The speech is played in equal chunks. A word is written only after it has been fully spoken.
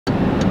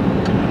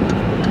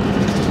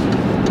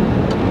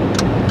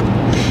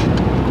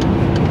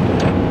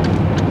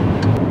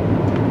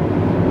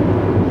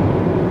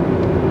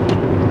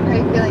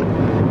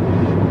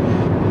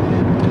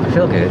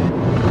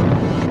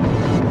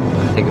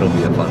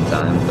one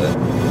time, but at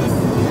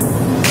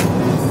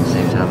the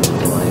same time, I'm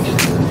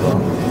anxious as well.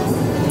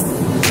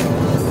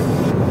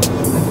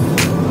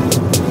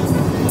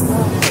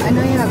 Well, I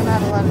know you haven't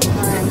had a lot of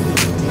time to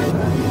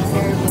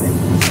prepare, but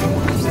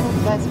you're still the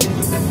best, dude.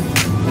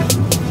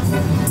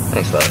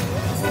 Thanks, love.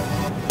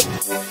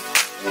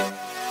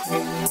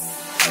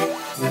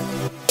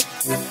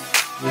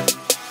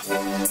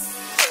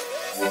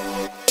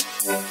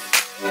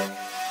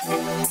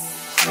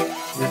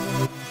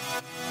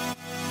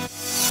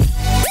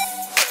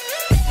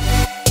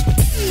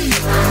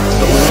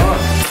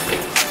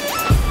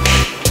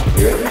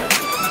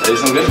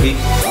 Some good beats.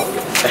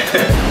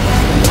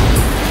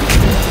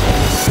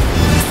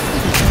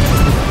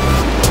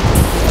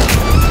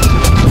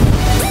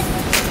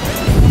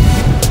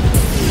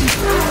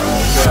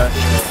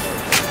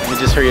 Let me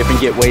just hurry up and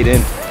get weighed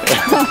in.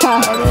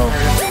 I know.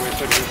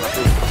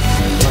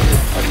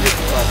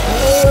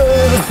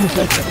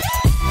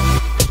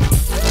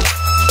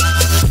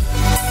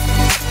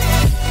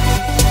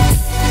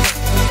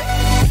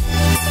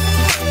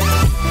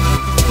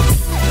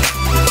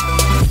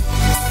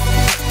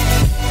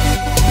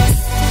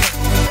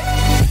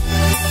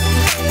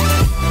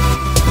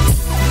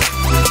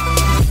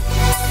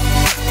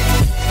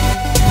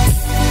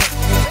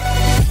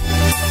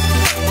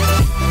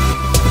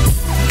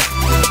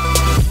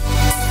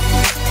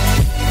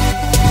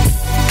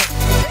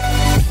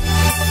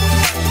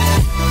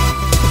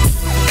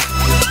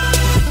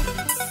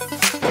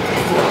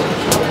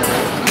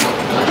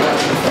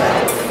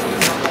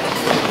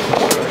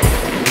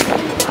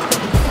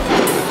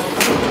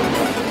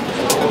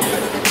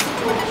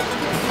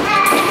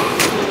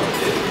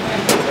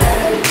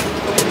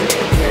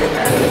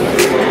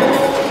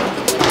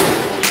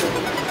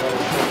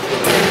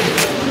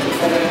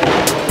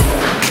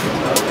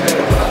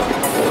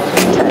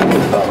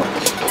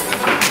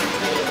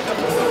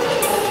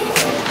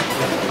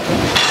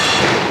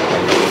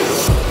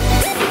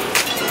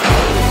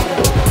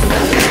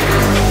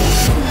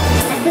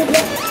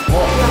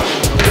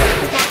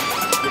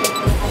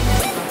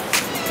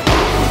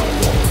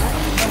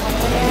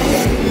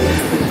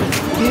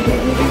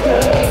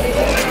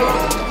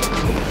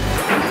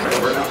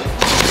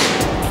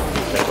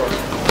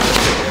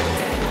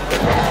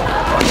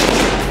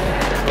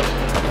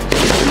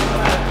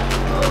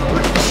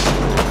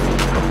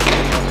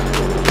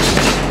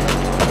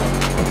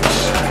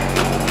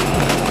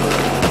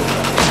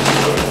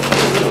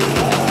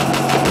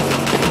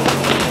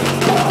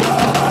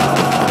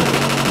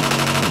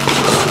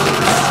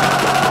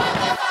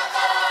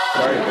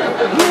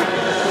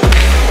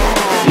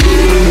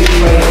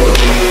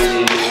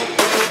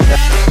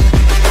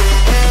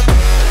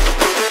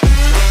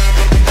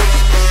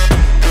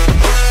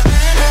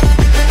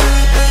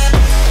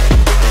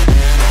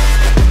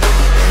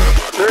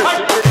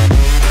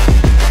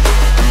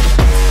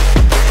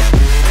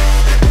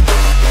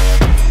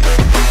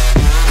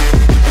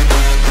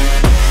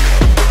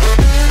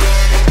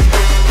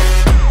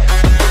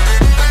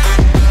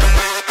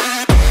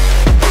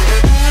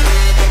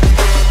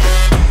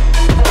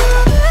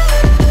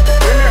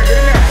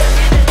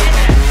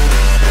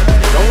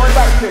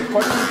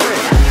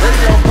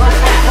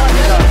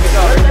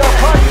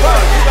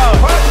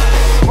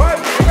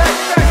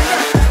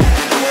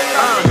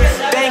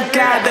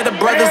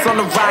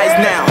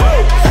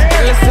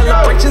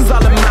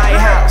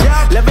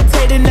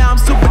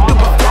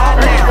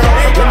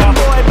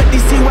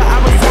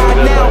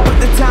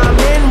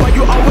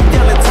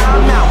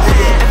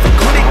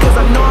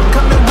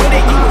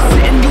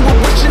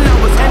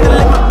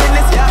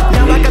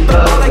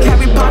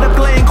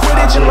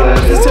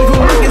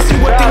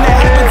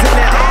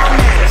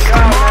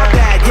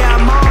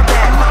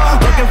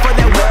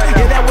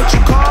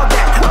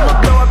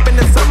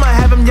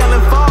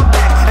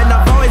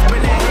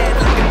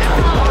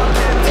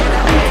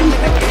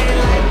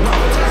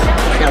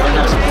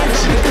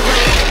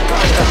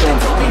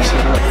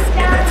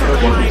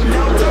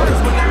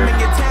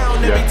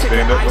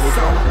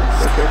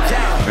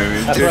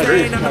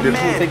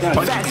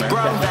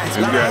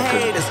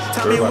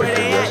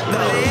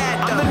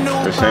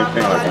 The same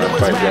thing, like when I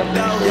fight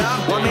Japanese,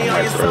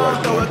 I throw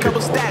like one kick,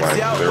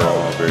 like they're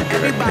all very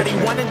good at catching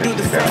it.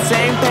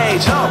 Same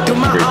page, do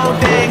my own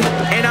thing,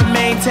 and I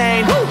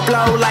maintain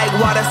flow like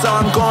water, so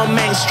I'm going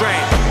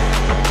mainstream.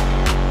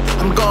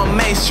 I'm going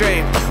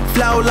mainstream.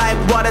 Flow like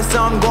water,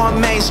 so I'm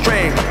going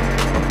mainstream.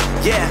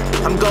 Yeah,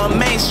 I'm going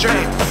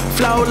mainstream.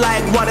 Flow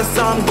like water,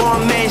 so I'm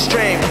going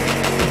mainstream.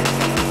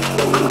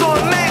 I'm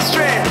going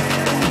mainstream.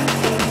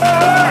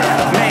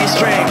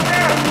 Mainstream.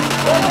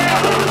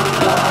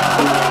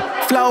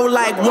 Flow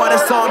like water,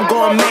 so I'm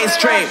going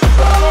mainstream.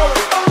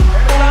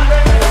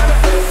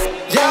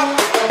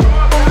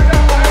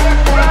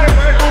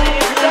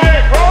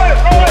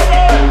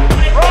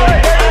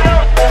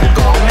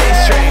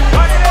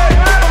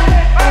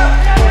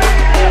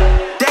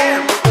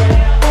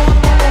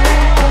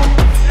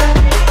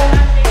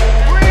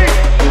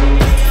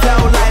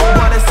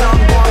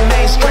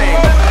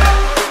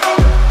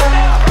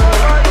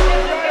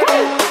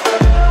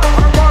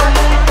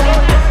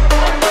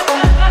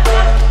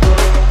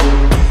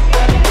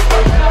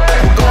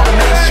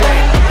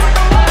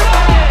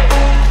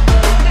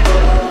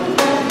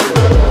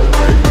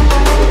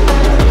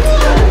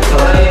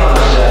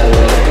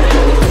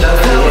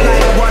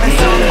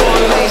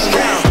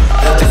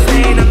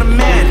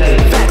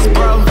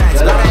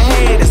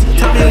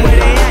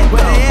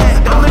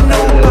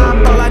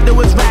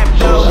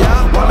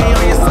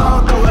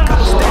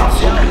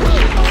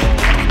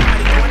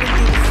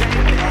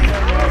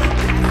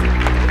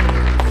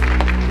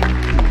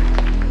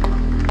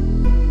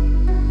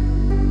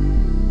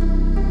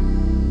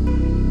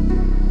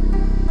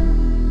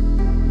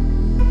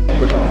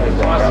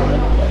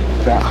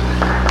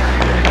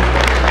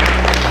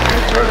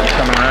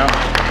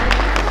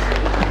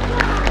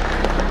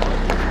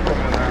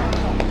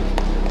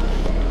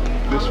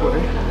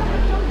 way,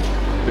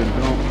 then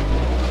don't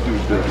do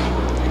this.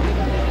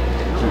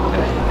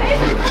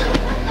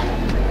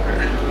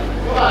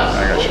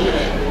 I got you.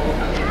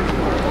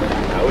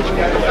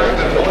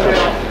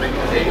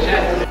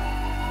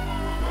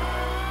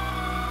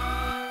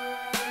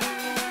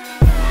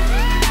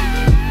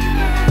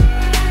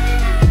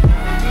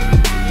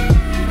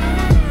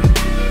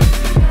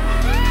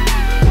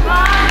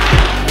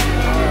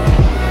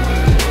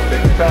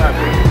 Take your time,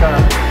 take your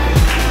time.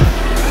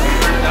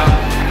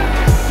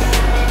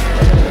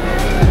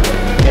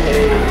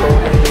 Hey,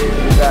 Cody,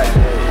 you got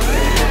this.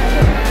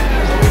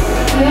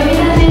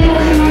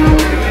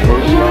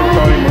 Move slow,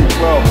 Tony, move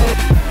slow.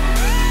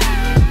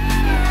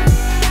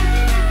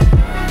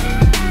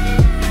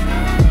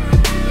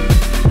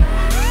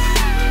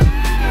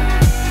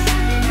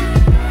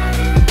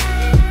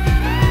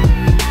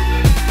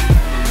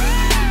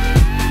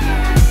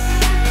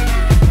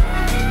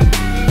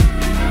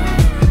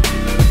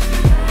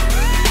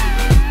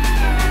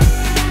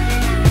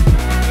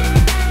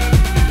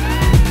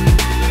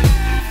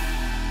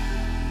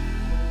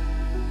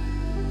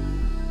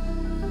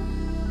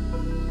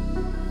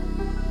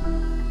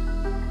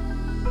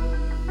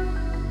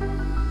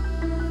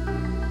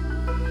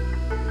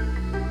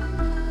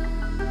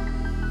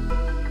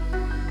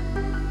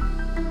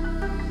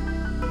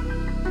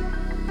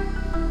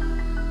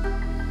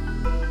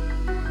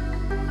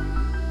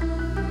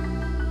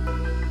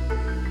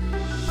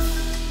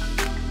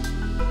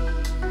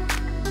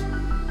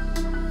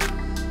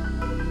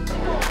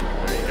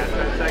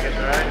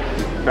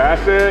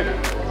 Pass it.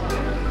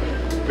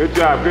 Good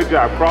job, good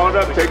job. Crawl it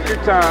up, take your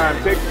time,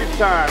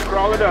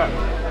 crawl it up.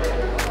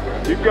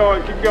 Keep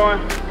going, keep going.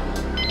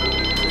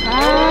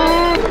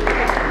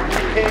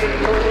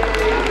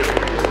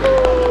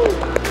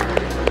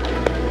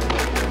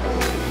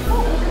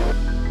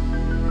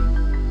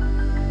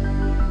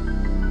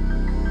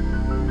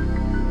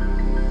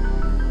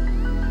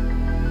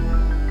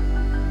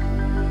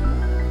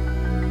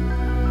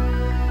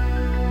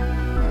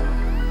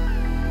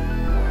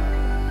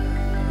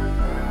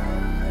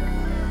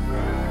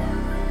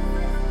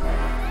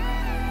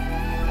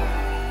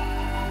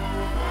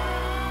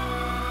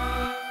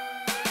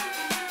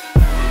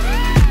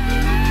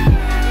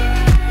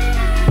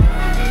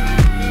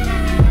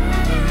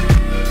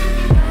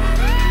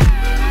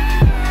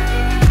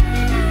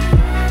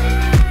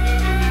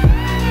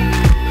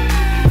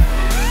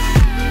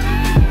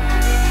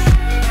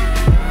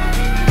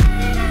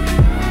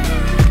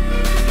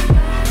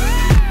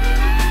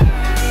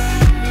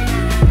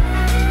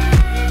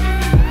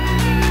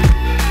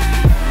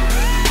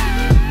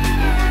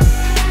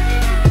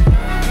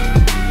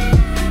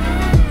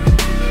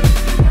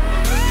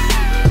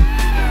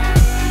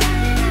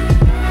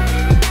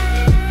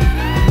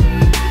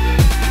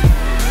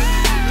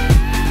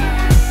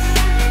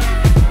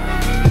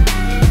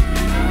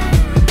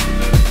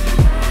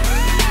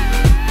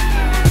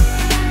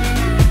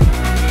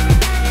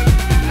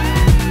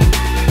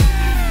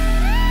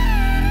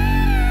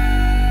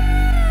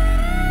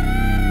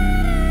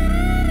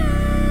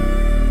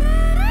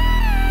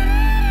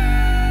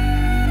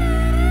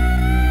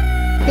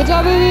 Good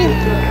job,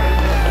 baby.